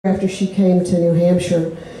After she came to New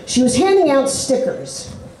Hampshire, she was handing out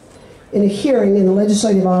stickers in a hearing in the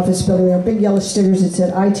legislative office building. There were big yellow stickers that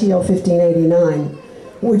said ITL 1589,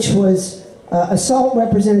 which was Assault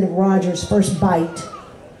Representative Rogers' first bite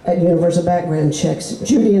at universal background checks.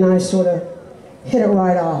 Judy and I sort of hit it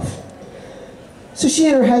right off. So she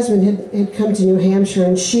and her husband had come to New Hampshire,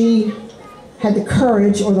 and she had the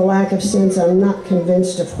courage, or the lack of sense, I'm not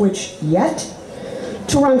convinced of which yet,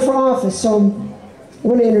 to run for office. So I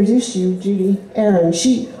want to introduce you, Judy Aaron.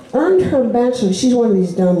 She earned her bachelor's, she's one of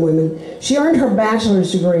these dumb women, she earned her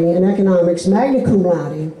bachelor's degree in economics, magna cum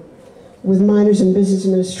laude, with minors in business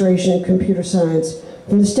administration and computer science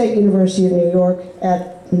from the State University of New York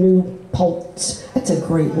at New Paltz. That's a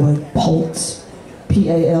great word, Paltz,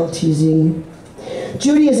 P-A-L-T-Z.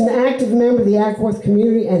 Judy is an active member of the Ackworth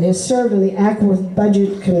community and has served on the Ackworth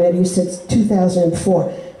Budget Committee since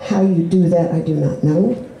 2004. How you do that, I do not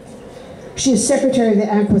know. She is secretary of the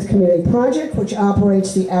Ackworth Community Project, which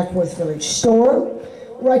operates the Ackworth Village Store,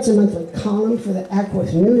 writes a monthly column for the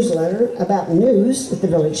Ackworth newsletter about news at the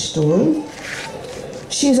Village Store.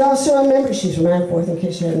 She's also a member, she's from Ackworth in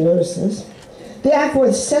case you haven't noticed this, the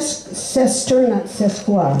Ackworth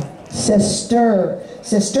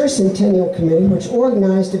Sester Centennial Committee, which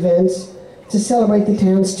organized events to celebrate the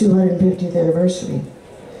town's 250th anniversary.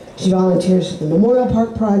 She volunteers for the Memorial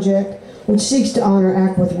Park Project, which seeks to honor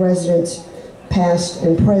Ackworth residents past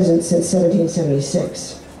and present since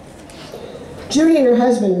 1776. Judy and her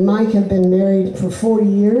husband, Mike, have been married for 40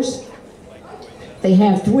 years. They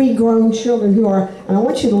have 3 grown children who are, and I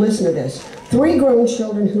want you to listen to this, 3 grown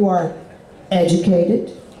children who are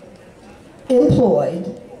educated,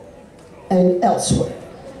 employed, and elsewhere.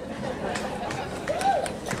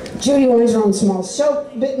 Judy owns her own small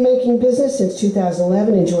soap making business since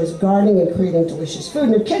 2011, enjoys gardening and creating delicious food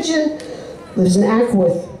in her kitchen, lives in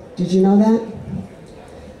Ackworth. Did you know that?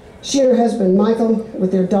 She and her husband, Michael,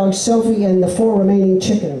 with their dog Sophie and the 4 remaining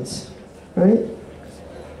chickens, right?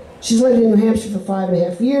 She's lived in New Hampshire for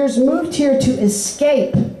 5.5 years, moved here to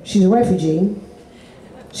escape, she's a refugee,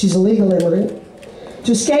 she's a legal immigrant,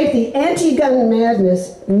 to escape the anti-gun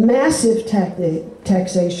madness, massive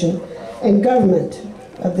taxation, and government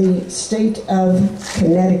of the state of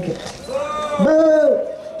Connecticut. Boo!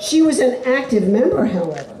 She was an active member,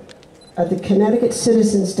 however, of the Connecticut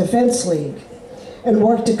Citizens Defense League and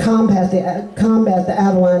worked to combat the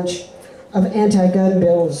avalanche of anti-gun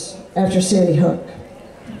bills after Sandy Hook.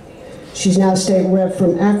 She's now state rep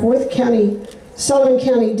from Ackworth County, Sullivan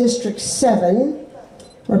County District 7,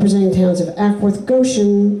 representing towns of Ackworth,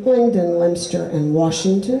 Goshen, Langdon, Leominster, and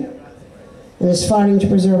Washington, and is fighting to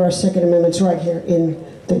preserve our Second Amendments right here in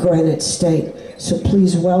the Granite State. So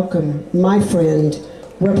please welcome my friend,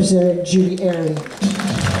 Representative Judy Aaron.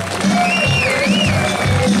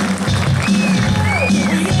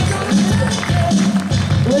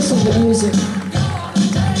 Listen to the music.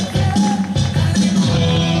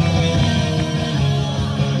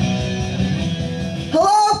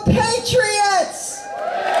 Hello, Patriots!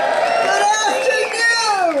 Good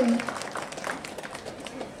afternoon!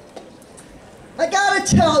 I gotta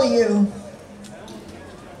tell you,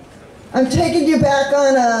 I'm taking you back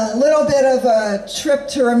on a little bit of a trip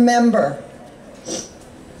to remember.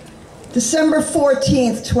 December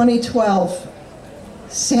 14th, 2012,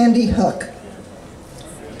 Sandy Hook.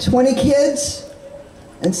 20 kids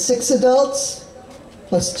and 6 adults,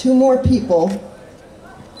 plus 2 more people,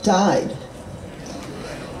 died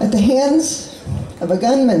at the hands of a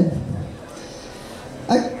gunman,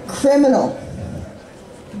 a criminal.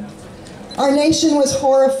 Our nation was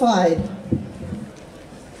horrified.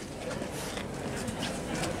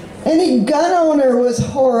 Any gun owner was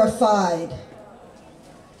horrified.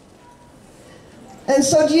 And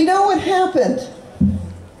so do you know what happened?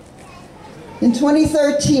 In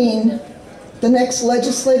 2013, the next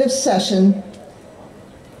legislative session,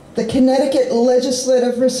 the Connecticut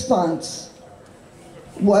legislative response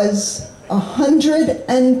was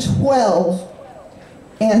 112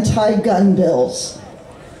 anti-gun bills.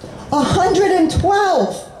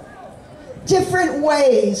 112 different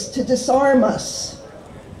ways to disarm us.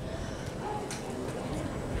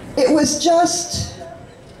 It was just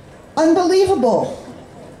unbelievable.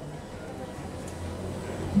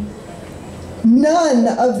 None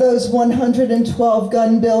of those 112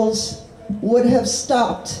 gun bills would have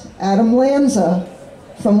stopped Adam Lanza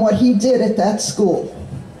from what he did at that school.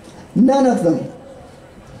 None of them.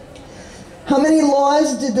 How many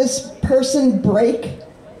laws did this person break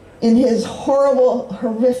in his horrible,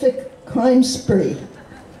 horrific crime spree?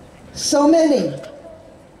 So many.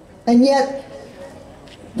 And yet,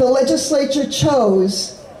 the legislature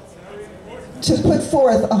chose to put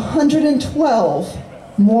forth 112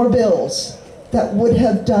 more bills that would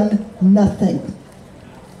have done nothing.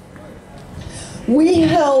 We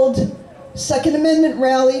held Second Amendment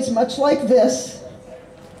rallies much like this,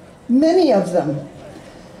 many of them,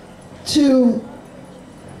 to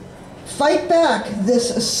fight back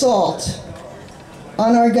this assault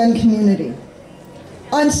on our gun community,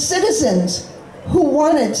 on citizens who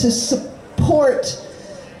wanted to support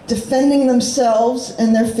defending themselves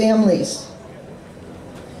and their families.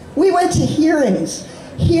 We went to hearings,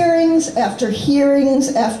 hearings after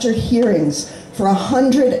hearings after hearings for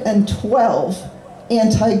 112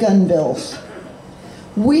 anti-gun bills.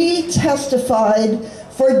 We testified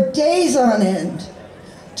for days on end,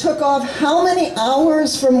 took off how many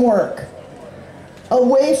hours from work,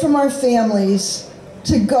 away from our families,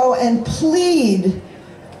 to go and plead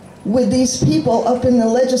with these people up in the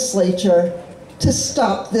legislature to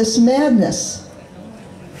stop this madness.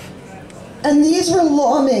 And these were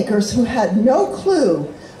lawmakers who had no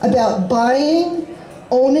clue about buying,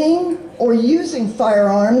 owning, or using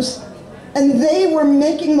firearms, and they were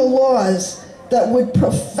making the laws that would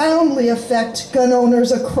profoundly affect gun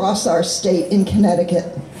owners across our state in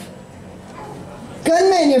Connecticut. Gun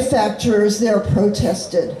manufacturers there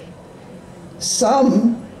protested.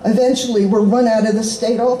 Some eventually were run out of the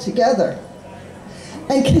state altogether.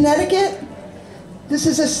 And Connecticut, this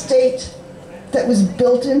is a state that was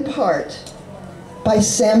built in part by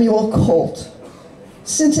Samuel Colt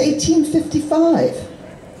since 1855.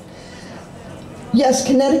 Yes,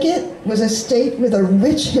 Connecticut was a state with a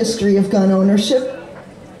rich history of gun ownership.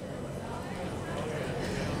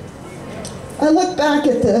 I look back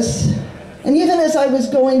at this, and even as I was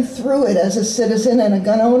going through it as a citizen and a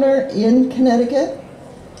gun owner in Connecticut,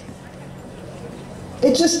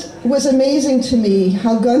 it just was amazing to me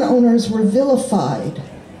how gun owners were vilified.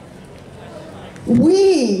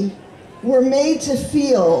 We were made to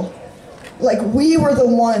feel like we were the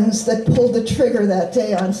ones that pulled the trigger that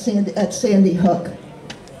day on at Sandy Hook.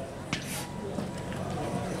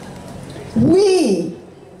 We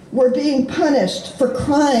were being punished for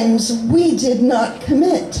crimes we did not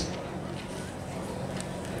commit.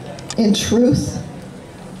 In truth,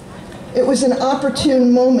 it was an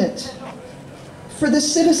opportune moment for the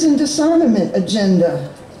citizen disarmament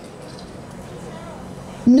agenda.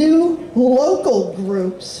 New local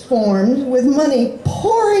groups formed with money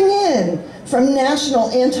pouring in from national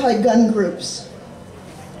anti-gun groups.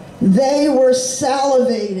 They were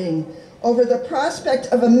salivating over the prospect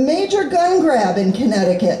of a major gun grab in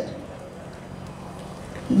Connecticut.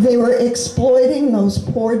 They were exploiting those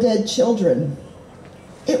poor dead children.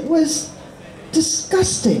 It was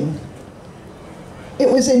disgusting. It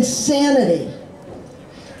was insanity.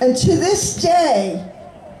 And to this day,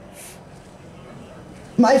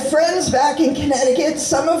 my friends back in Connecticut,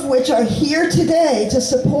 some of which are here today to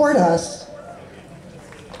support us,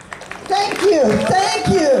 thank you, thank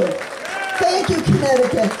you, thank you,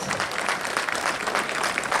 Connecticut.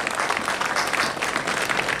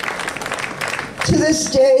 To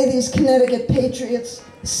this day, these Connecticut patriots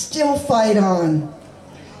still fight on.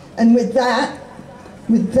 And with that,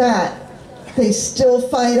 they still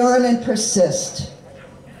fight on and persist.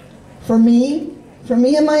 For me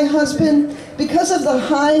and my husband, because of the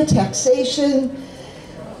high taxation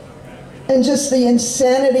and just the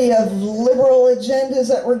insanity of liberal agendas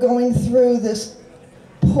that were going through this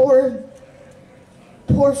poor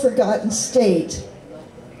forgotten state,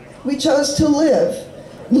 we chose to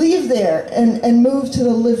leave there and move to the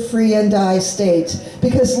live free and die state,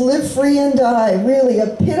 because live free and die really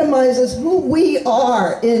epitomizes who we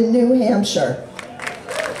are in New Hampshire.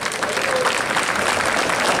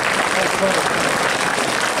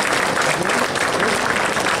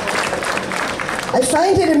 I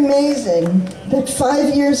find it amazing that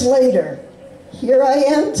 5 years later, here I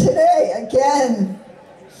am today again,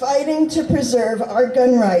 fighting to preserve our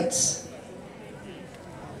gun rights,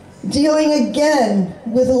 dealing again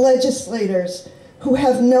with legislators who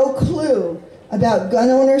have no clue about gun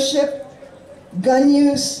ownership, gun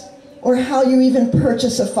use, or how you even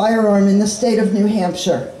purchase a firearm in the state of New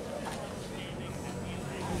Hampshire.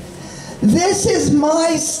 This is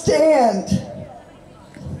my stand.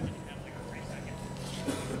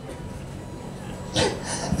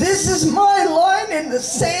 This is my line in the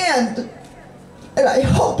sand, and I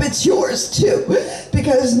hope it's yours too,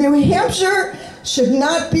 because New Hampshire should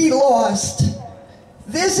not be lost.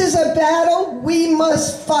 This is a battle we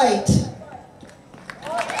must fight.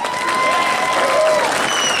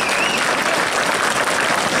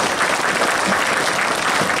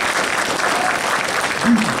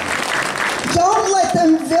 Don't let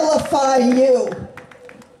them vilify you.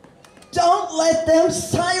 Don't let them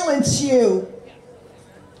silence you.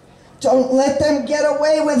 Don't let them get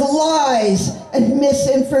away with lies and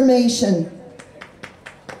misinformation.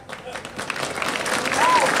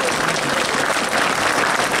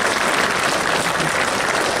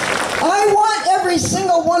 I want every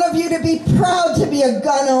single one of you to be proud to be a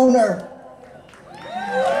gun owner.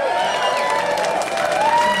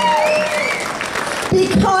 Be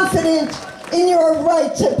confident in your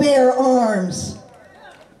right to bear arms.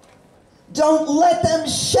 Don't let them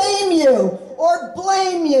shame you or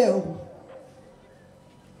blame you.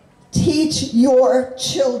 Teach your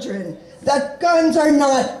children that guns are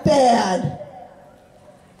not bad.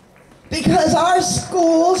 Because our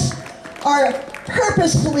schools are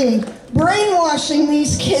purposefully brainwashing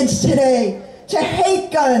these kids today to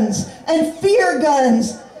hate guns and fear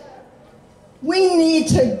guns. We need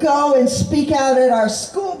to go and speak out at our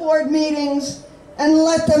school board meetings and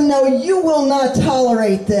let them know you will not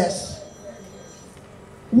tolerate this.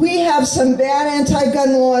 We have some bad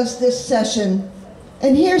anti-gun laws this session,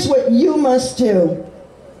 and here's what you must do.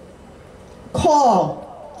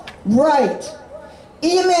 Call, write,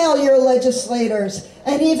 email your legislators,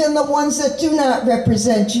 and even the ones that do not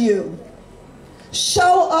represent you.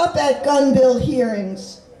 Show up at gun bill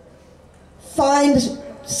hearings. Find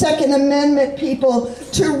Second Amendment people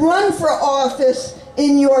to run for office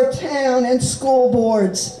in your town and school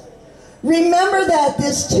boards. Remember that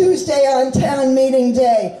this Tuesday on town meeting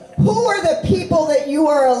day. Who are the people that you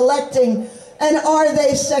are electing, and are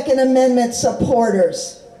they Second Amendment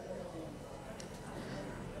supporters?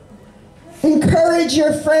 Encourage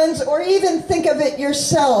your friends, or even think of it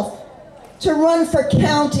yourself, to run for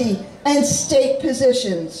county and state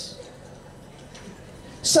positions.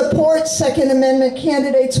 Support Second Amendment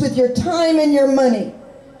candidates with your time and your money.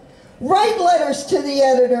 Write letters to the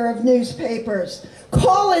editor of newspapers.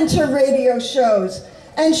 Call into radio shows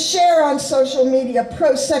and share on social media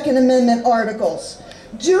pro-Second Amendment articles.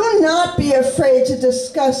 Do not be afraid to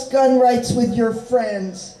discuss gun rights with your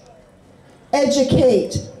friends.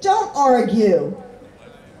 Educate, don't argue.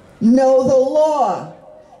 Know the law,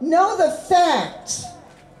 know the facts.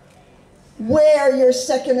 Wear your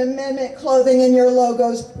Second Amendment clothing and your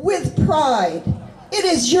logos with pride. It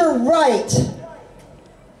is your right.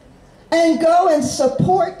 And go and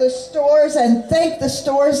support the stores and thank the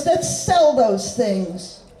stores that sell those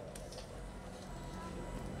things.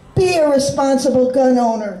 Be a responsible gun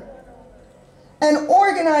owner and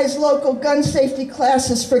organize local gun safety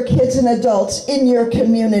classes for kids and adults in your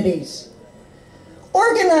communities.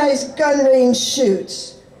 Organize gun range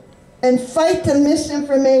shoots and fight the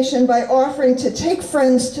misinformation by offering to take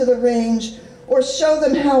friends to the range or show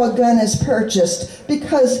them how a gun is purchased,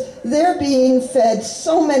 because they're being fed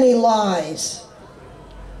so many lies.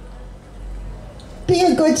 Be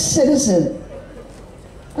a good citizen.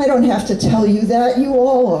 I don't have to tell you that, you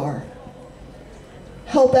all are.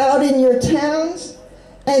 Help out in your towns,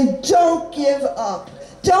 and don't give up.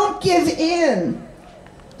 Don't give in.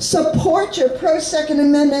 Support your pro-Second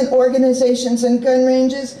Amendment organizations and gun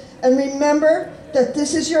ranges, and remember that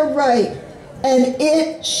this is your right, and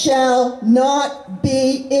it shall not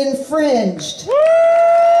be infringed. Woo!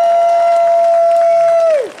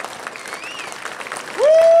 Woo!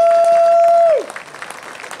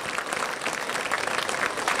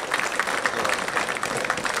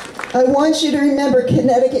 I want you to remember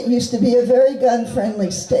Connecticut used to be a very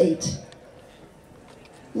gun-friendly state.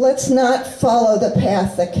 Let's not follow the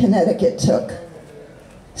path that Connecticut took.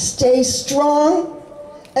 Stay strong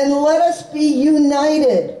and let us be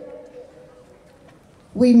united.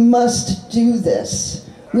 We must do this.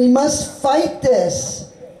 We must fight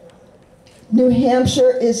this. New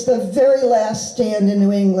Hampshire is the very last stand in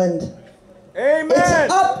New England. Amen.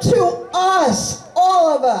 It's up to us, all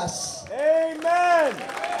of us. Amen.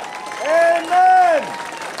 Amen.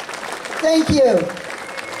 Thank you.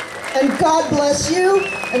 And God bless you,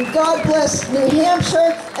 and God bless New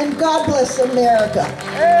Hampshire, and God bless America.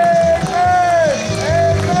 Amen. Amen.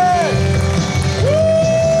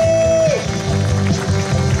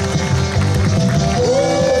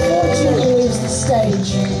 Unfortunately, leaves the stage.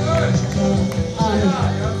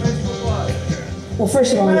 Well,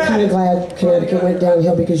 first of all, I'm kind of glad Connecticut went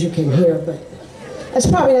downhill because you came here, but that's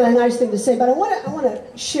probably not a nice thing to say. But I want to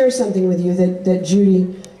share something with you that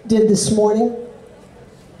Judy did this morning.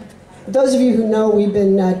 Those of you who know, we've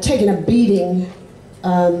been taking a beating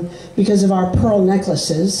because of our pearl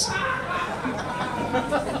necklaces.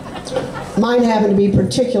 Mine happen to be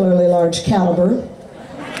particularly large caliber.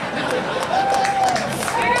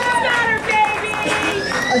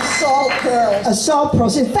 Assault pearls. Assault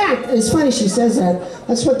pearls. In fact, it's funny she says that.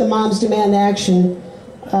 That's what the Moms Demand Action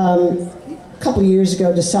a couple years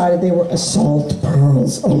ago decided they were assault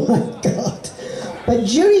pearls. Oh my God. But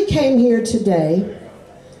Judy came here today,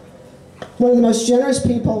 one of the most generous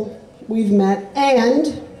people we've met,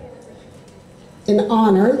 and in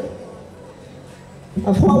honor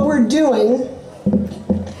of what we're doing,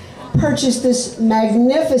 purchased this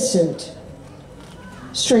magnificent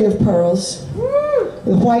string of pearls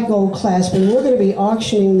with white gold clasp, and we're going to be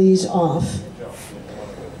auctioning these off.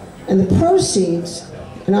 And the proceeds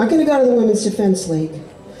are not going to go to the Women's Defense League.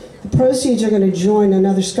 The proceeds are going to join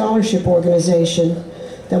another scholarship organization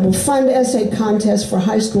that will fund essay contests for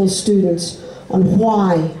high school students on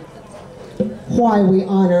why we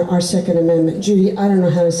honor our Second Amendment. Judy, I don't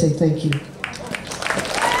know how to say thank you.